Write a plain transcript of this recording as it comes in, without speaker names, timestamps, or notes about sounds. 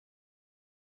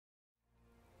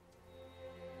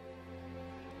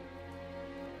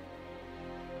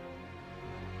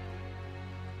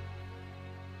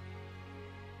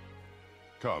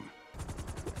Come.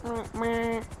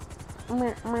 Why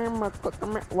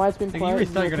it's been quiet? You really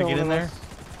thought you were gonna get in there?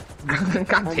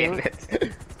 God damn it.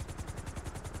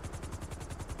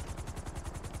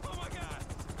 Oh my god!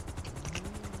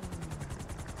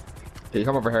 Can you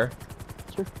come over here?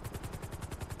 Sure.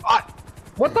 Ah!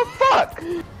 What the fuck?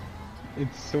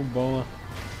 It's so bola.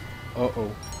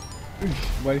 Uh-oh.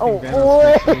 Why do you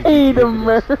Oh, think wait a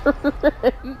minute!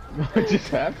 What just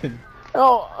happened?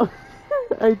 Oh,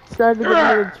 I tried to get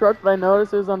into the truck, but I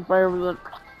noticed it was on fire. But then...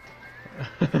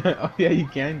 Oh yeah, you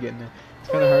can get in there. It's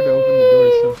kind of hard to open the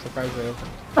doors, so I'm surprised I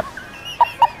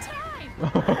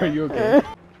opened. Are you okay?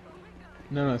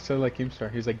 No, so like Keemstar.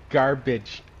 He was like,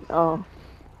 garbage. Oh.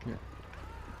 Yeah.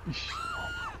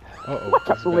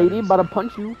 Uh-oh. Lady, about to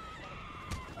punch you.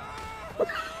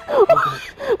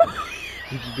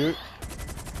 Did you do it?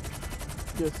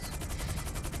 Just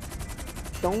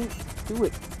don't do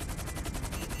it.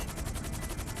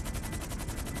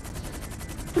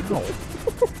 No.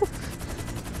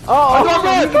 Oh!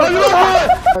 I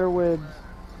Spider webs.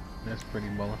 That's pretty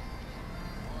bola.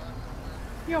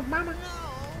 Yo, mama.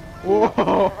 Whoa!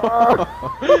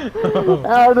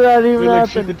 How did that even They like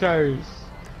shoot happen? the tires.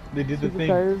 They did the Shoot thing.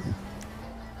 tires?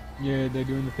 Yeah, they're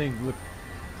doing the thing. Look.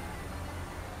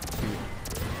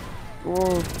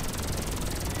 Whoa.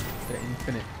 They're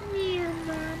infinite.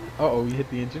 Uh-oh, you hit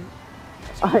the engine?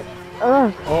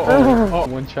 Oh,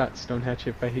 one shot, Stone Hatchet.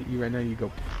 If I hit you right now, you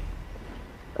go.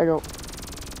 I go.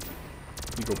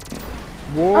 You go.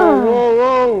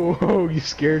 Whoa, whoa! You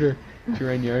scared her. She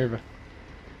ran you over.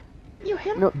 You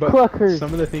hit no, But cluckers.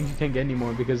 some of the things you can't get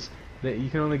anymore because you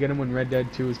can only get them when Red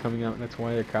Dead 2 is coming out. That's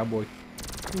why they're cowboy.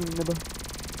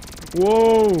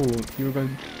 Whoa! You were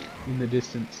going in the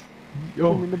distance.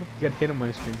 Oh, you got hit on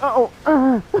my screen. Uh-oh.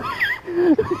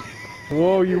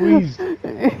 Whoa, you wheezed. Let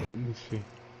me see.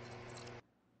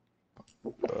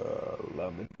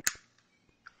 Love it.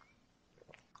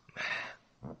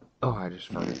 Oh, I just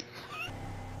found it.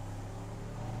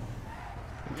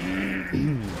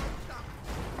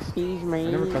 Excuse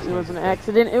me. It was an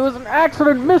accident. It was an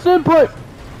accident. Misinput.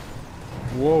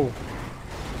 Whoa.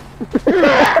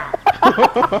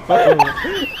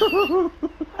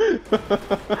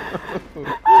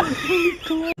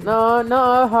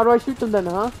 No. How do I shoot them then,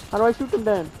 huh? How do I shoot them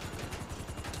then?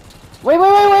 Wait.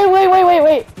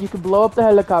 You can blow up the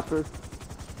helicopter.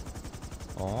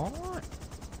 Oh.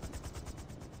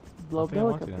 Blow up the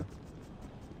helicopter.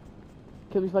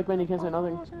 Kill me Spike Man, you can't say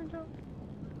nothing.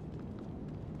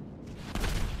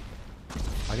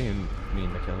 I didn't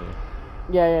mean to kill you.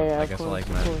 Yeah. I guess like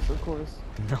that. Of course.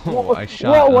 No, I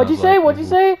shot. Whoa, what'd you say? What'd you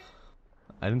say?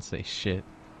 I didn't say shit.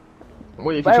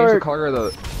 Wait, if you change the color of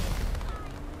the...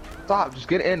 Stop, just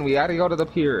get in. We gotta go to the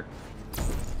pier.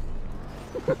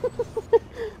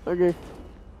 Okay.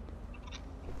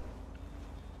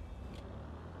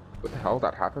 What the hell?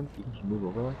 That happened? You can just move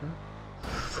over like that?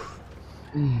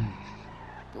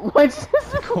 What's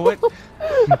this? Quit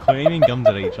aiming guns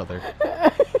at each other.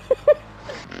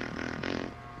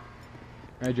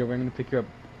 Alright, Joe, we're gonna pick you up,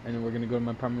 and then we're gonna go to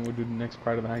my apartment. We'll do the next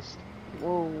part of the heist.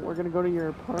 Whoa, we're gonna go to your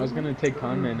apartment? I was gonna take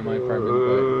Conman to my apartment,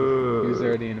 but he was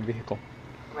already in a vehicle.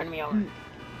 Run me over.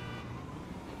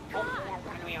 Run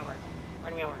me over.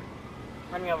 Run me over.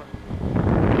 Run me over.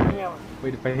 Run me over.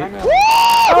 Wait, if I hit...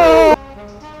 Oh!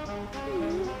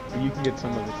 You can get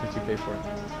some of it since you pay for it.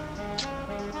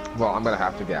 Well, I'm gonna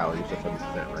have to get at least a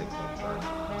 30% right?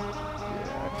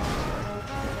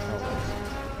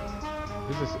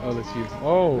 This is... Oh, that's you.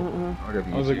 Oh!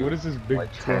 I was like, what is this big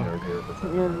like truck?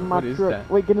 What is that?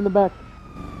 Wait, get in the back.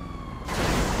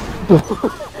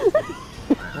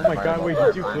 Oh my god, wait,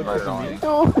 did you flip because of me?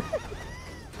 No.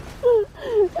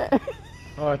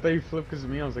 Oh, I thought you flipped because of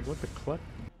me. I was like, what the cluck?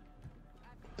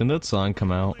 Didn't that song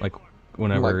come out like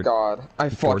whenever? Oh my god, I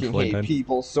fucking hate died?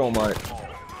 people so much.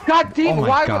 God damn, Oh my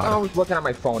why God. was I was looking at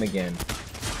my phone again?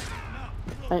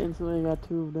 I instantly got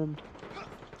 2 of them.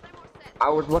 I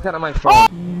was looking at my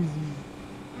phone.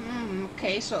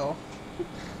 Queso.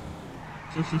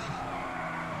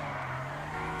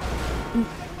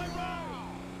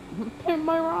 Pay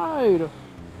my ride!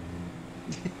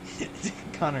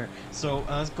 Connor, so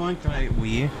I was going through my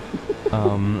Wii.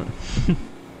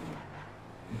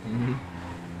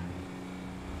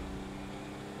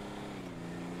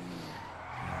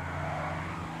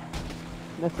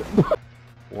 That's it.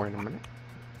 Wait a minute.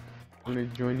 I'm gonna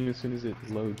join you as soon as it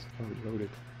loads. Oh, it loaded.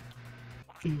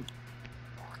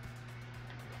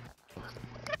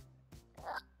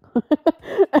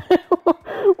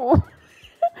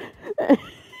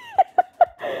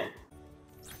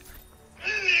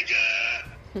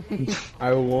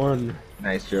 I won.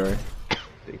 Nice, Joey.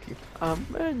 Thank you.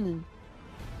 Amen.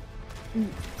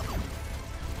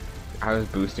 I was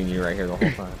boosting you right here the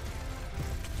whole time.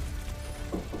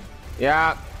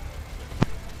 Yeah.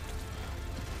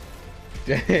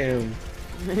 Damn.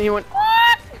 And he went,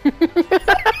 what?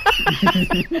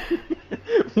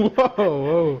 Whoa,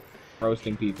 whoa.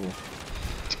 Roasting people.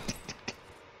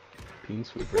 Peen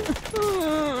sweeper. Is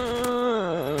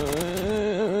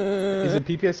it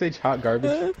PPSH hot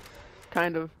garbage?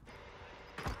 Kind of.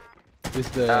 Is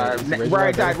the where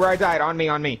I died, on me.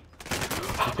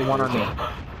 One on me.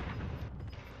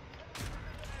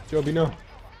 Joby, no.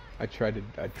 I tried.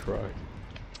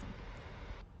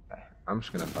 I'm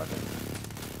just gonna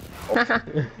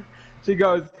fucking. She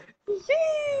goes,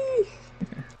 yee!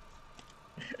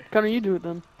 Connor, you do it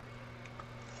then.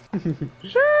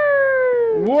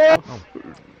 Sure! Whoa!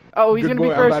 Oh, he's Good gonna be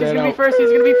boy, first, I'm he's about gonna be out. first,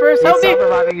 he's gonna be first, help me!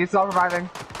 He's self-reviving.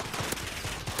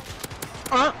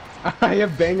 I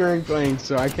have bangering playing,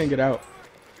 so I can't get out.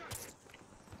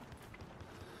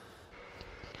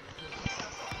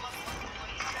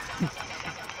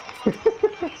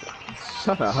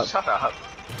 Shut up.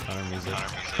 Honor music.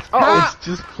 Oh, It's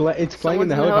just it's playing in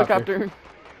the someone's helicopter.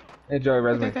 Enjoy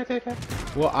resume.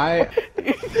 Well, I.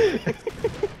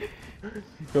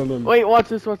 Hold on. Wait, watch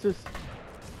this,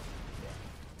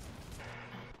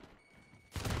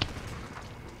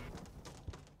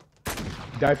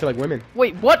 Die for like women.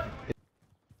 Wait, what?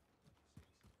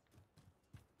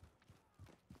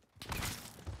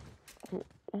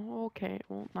 Okay,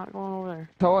 well, not going over there.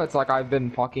 So it's like I've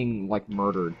been fucking like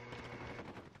murdered.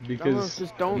 Because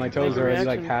just don't my make toes a are already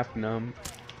like reaction. half numb.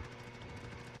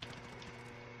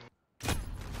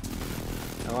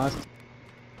 I lost.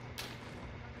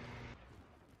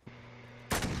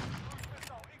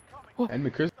 Oh. And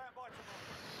McChris.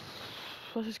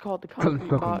 Let's just call it the concrete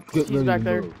bot. He's back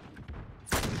there.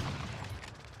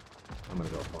 I'm gonna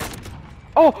go for it.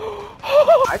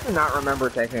 Oh! I do not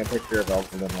remember taking a picture of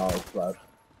Elton while I was left.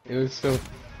 It was so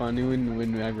funny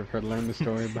when I learned the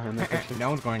story behind that picture. No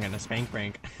one's going in a spank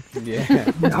prank.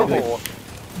 Yeah. No.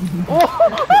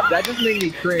 That just made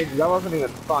me cringe. That wasn't even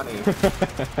funny.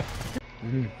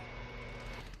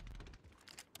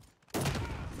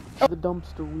 The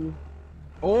dumpster wheel.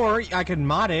 Or I could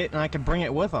mod it and I could bring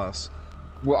it with us.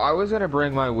 Well, I was gonna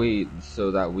bring my Wii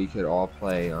so that we could all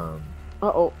play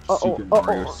Super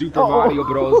Mario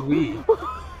Bros. Wii.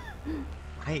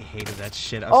 I hated that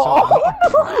shit. I was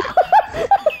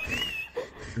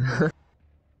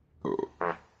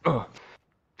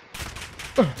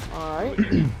Alright.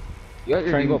 You got your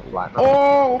Trying- Eagle Platinum.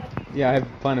 Oh! Yeah, I have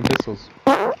platinum pistols.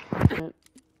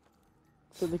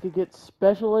 So they could get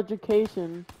special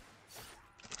education.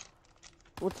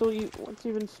 What's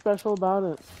even special about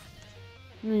it?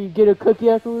 You get a cookie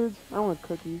afterwards? I want a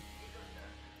cookie.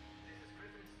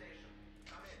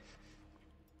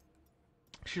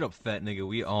 Shut up, fat nigga.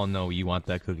 We all know you want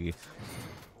that cookie.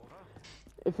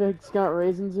 If it's got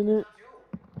raisins in it.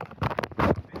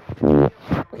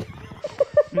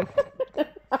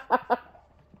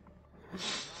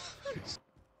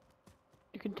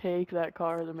 You can take that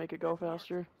car to make it go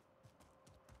faster.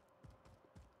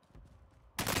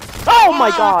 Oh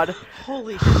my god!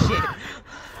 Holy shit.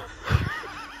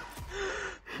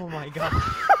 Oh my god.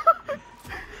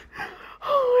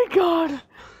 Oh my god!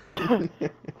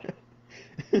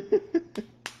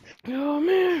 Oh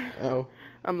man! Oh.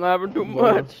 I'm laughing too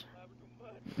Whoa. much.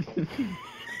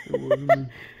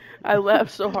 I laughed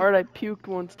so hard I puked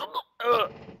once.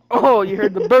 Oh, you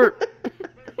heard the burp.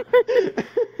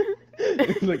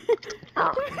 It's like.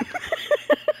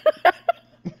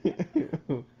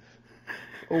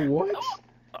 Oh, what?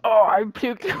 Oh, I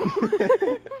puked.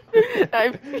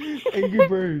 I Angry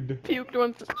Bird. puked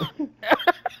once.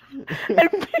 I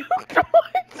puked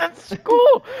once at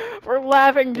school for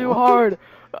laughing too hard.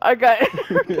 I got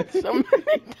so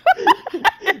many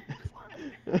times.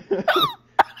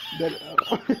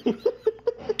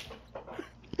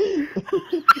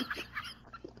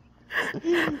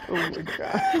 Oh my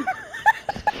god.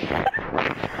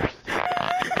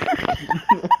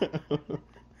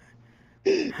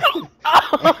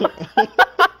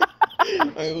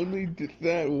 I only did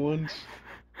that once,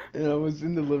 and I was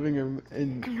in the living room,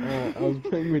 and I was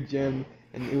playing with Jen,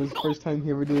 and it was the first time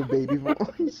he ever did a baby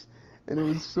voice, and it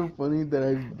was so funny that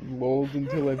I lulled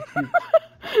until I puked.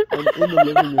 I'm in the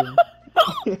living room.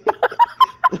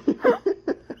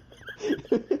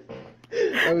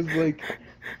 I was like,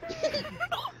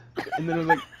 and then I was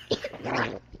like,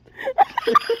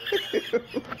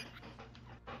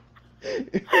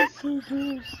 it was so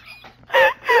gross.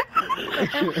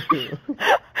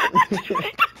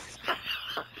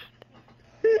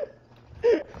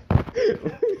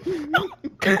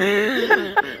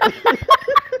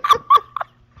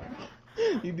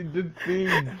 did the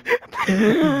thing.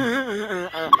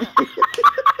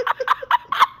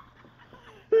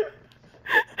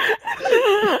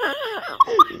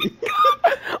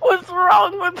 What's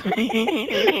wrong with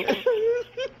me?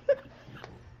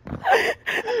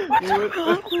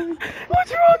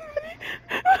 What's wrong with me?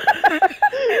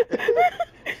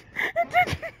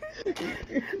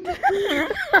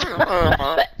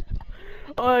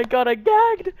 Oh my god, I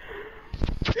gagged.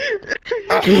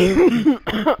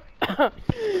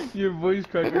 Your voice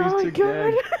cracked. Oh my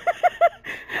god.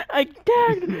 I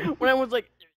gagged when I was like